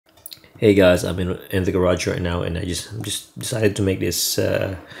Hey guys, I'm in the garage right now, and I just decided to make this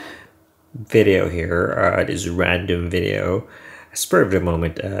video here. This random video, spur of the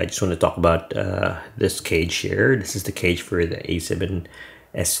moment. I just want to talk about this cage here. This is the cage for the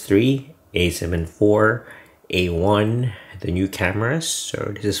A7S3, A7 IV, A1, the new cameras.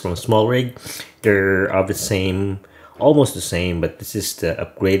 So this is from smallrig. They're of the same, almost the same, but this is the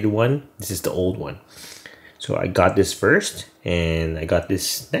upgraded one. This is the old one. So I got this first and I got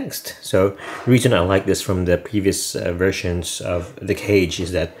this next. So the reason I like this from the previous versions of the cage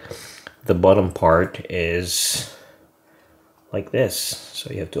is that the bottom part is like this.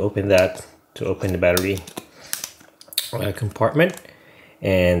 So you have to open that to open the battery compartment.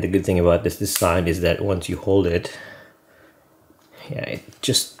 And the good thing about this side is that once you hold it, yeah, it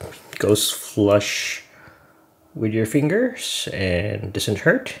just goes flush with your fingers and doesn't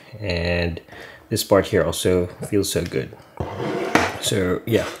hurt. And this part here also feels so good. So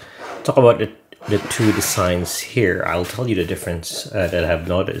yeah, talk about the two designs here. I'll tell you the difference that I've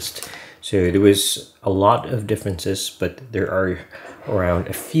noticed. So there was a lot of differences, but there are around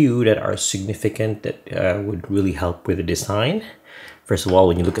a few that are significant that would really help with the design. First of all,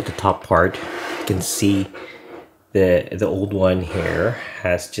 when you look at the top part, you can see the old one here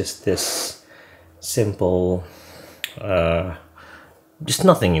has just this simple, just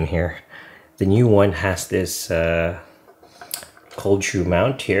nothing in here. The new one has this cold shoe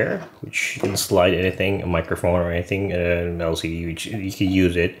mount here, which you can slide anything, a microphone or anything, an LCD, which you can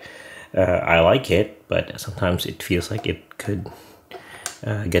use it. I like it, but sometimes it feels like it could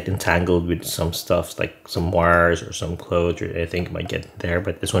get entangled with some stuff, like some wires or some clothes or anything might get there.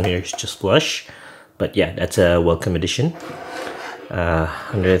 But this one here is just flush. But yeah, that's a welcome addition.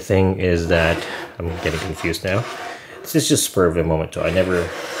 Another thing is that I'm getting confused now. This is just spur of the moment, so I never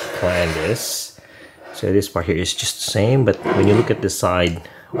planned this. So this part here is just the same, but when you look at the side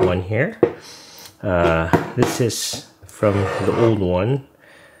one here, this is from the old one.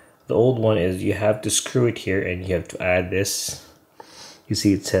 The old one is you have to screw it here and you have to add this. You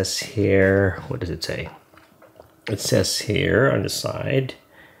see it says here, what does it say? It says here on the side,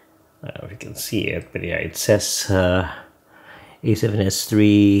 I don't know if you can see it, but yeah, it says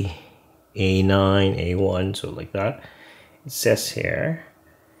A7S3, A9, A1, so like that. It says here,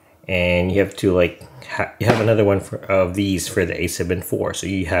 and you have to like you have another one of these for the A7 IV, so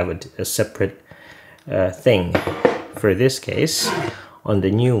you have a separate thing. For this case, on the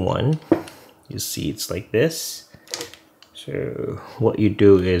new one, you see it's like this. So what you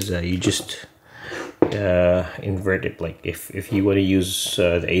do is you just invert it. Like if you want to use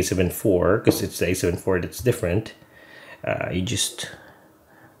the A7 IV, because it's the A7 IV that's different, you just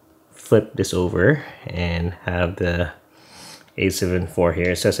flip this over and have the A7 IV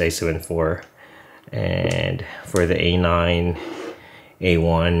here. It says A7 IV, and for the A9,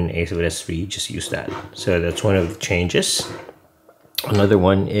 A1, A7S3, just use that. So that's one of the changes. Another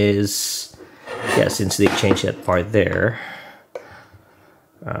one is, yeah, since they changed that part there,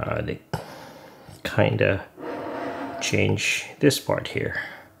 they kind of change this part here.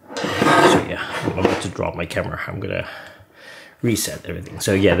 So yeah, I'm about to drop my camera. I'm gonna reset everything.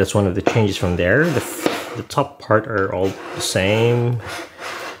 So yeah, that's one of the changes from there. The top part are all the same.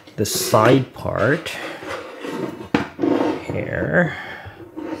 The side part here,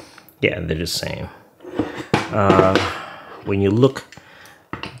 yeah, they're the same. When you look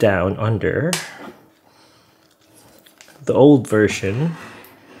down under the old version,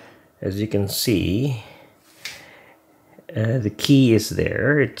 as you can see, the key is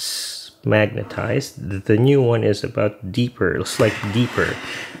there. It's magnetized. The new one is about deeper, slightly deeper.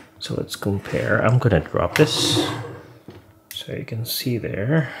 So let's compare. I'm gonna drop this so you can see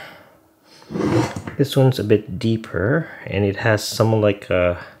there. This one's a bit deeper, and it has some like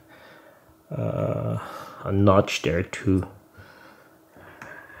a notch there to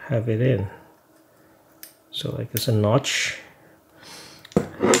have it in. So like there's a notch.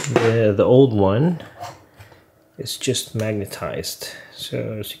 The old one is just magnetized.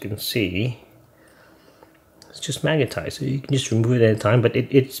 So as you can see, it's just magnetized, so you can just remove it at a time, but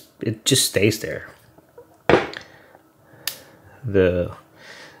it just stays there. The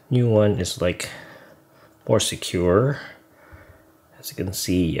new one is like more secure. As you can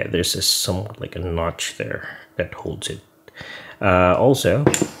see, yeah, there's somewhat like a notch there that holds it. Also,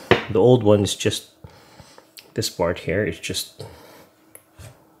 the old one is just this part here. It's just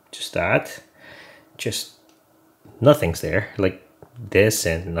that, just nothing's there, like this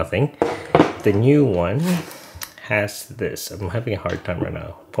and nothing. The new one has this. I'm having a hard time right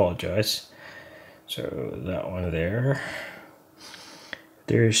now, apologize. So that one there,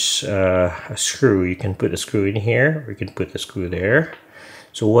 there's a screw. You can put a screw in here, or you can put the screw there.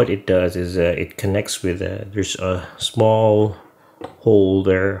 So what it does is it connects with there's a small hole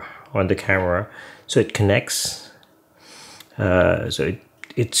there on the camera, so it connects. So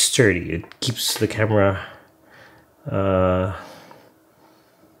it's sturdy. It keeps the camera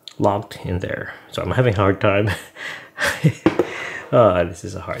locked in there. So I'm having a hard time. This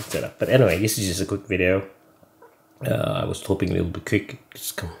is a hard setup. But anyway, this is just a quick video. I was hoping a little bit quick.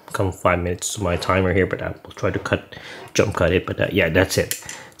 Just come 5 minutes to my timer here, but I will try to jump cut it. But yeah, that's it.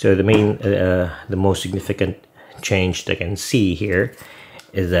 So the main, the most significant change that I can see here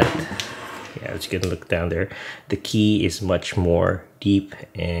is that, yeah, as you can look down there, the key is much more deep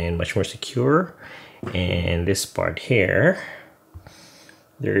and much more secure. And this part here,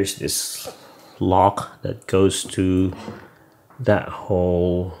 there's this lock that goes to that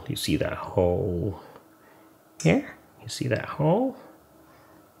hole. You see that hole here? You see that hole?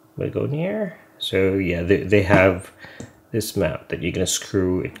 We go near. So yeah, they have this mount that you're gonna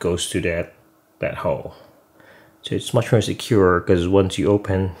screw. It goes to that hole. So it's much more secure because once you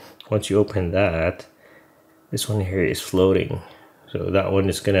open that, this one here is floating. So that one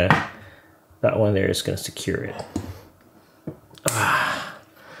there is gonna secure it.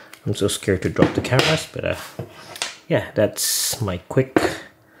 I'm so scared to drop the cameras, but yeah, that's my quick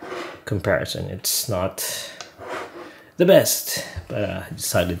comparison. It's not the best, but I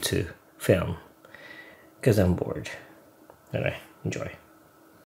decided to film because I'm bored. Anyway, enjoy.